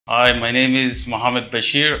Hi, my name is Mohammed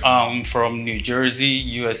Bashir. I'm from New Jersey,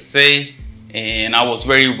 USA, and I was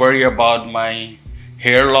very worried about my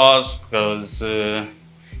hair loss because I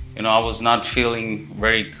was not feeling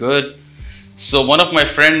very good. So one of my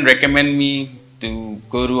friends recommended me to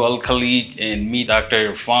go to AlKhaleej and meet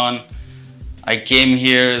Dr. Irfan. I came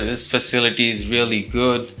here. This facility is really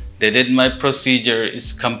good. They did my procedure.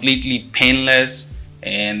 It's completely painless,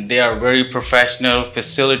 and they are very professional.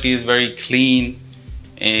 Facility is very clean,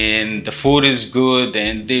 and the food is good,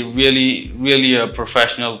 and they really are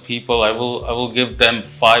professional people. I will give them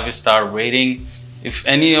 5-star rating. If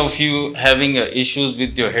any of you having issues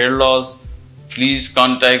with your hair loss, please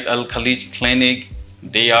contact AlKhaleej Clinic.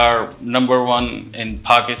 They are #1 in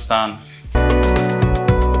Pakistan.